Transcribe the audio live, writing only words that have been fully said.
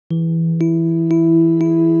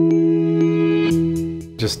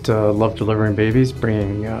Just love delivering babies,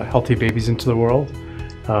 bringing healthy babies into the world,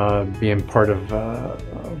 being part of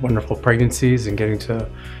wonderful pregnancies and getting to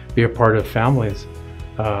be a part of families,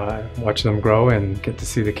 watching them grow and get to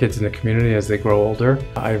see the kids in the community as they grow older.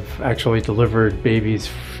 I've actually delivered babies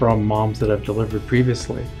from moms that I've delivered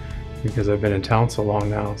previously because I've been in town so long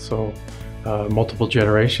now. So multiple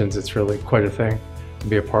generations, it's really quite a thing to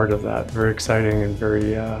be a part of that. Very exciting and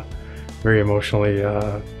very emotionally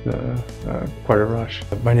quite a rush.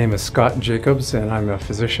 My name is Scott Jacobs and I'm a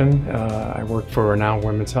physician. I work for Renown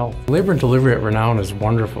Women's Health. Labor and delivery at Renown is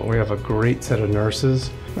wonderful. We have a great set of nurses.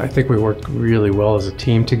 I think we work really well as a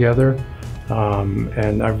team together.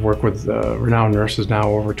 And I've worked with Renown nurses now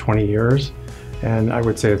over 20 years. And I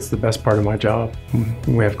would say it's the best part of my job.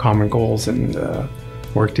 We have common goals and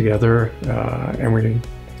work together and we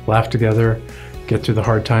laugh together, get through the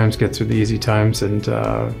hard times, get through the easy times, and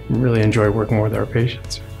really enjoy working with our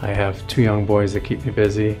patients. I have 2 young boys that keep me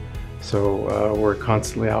busy, so we're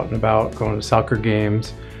constantly out and about, going to soccer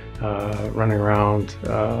games, running around,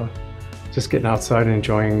 just getting outside and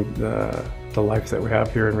enjoying the life that we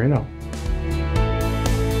have here in Reno.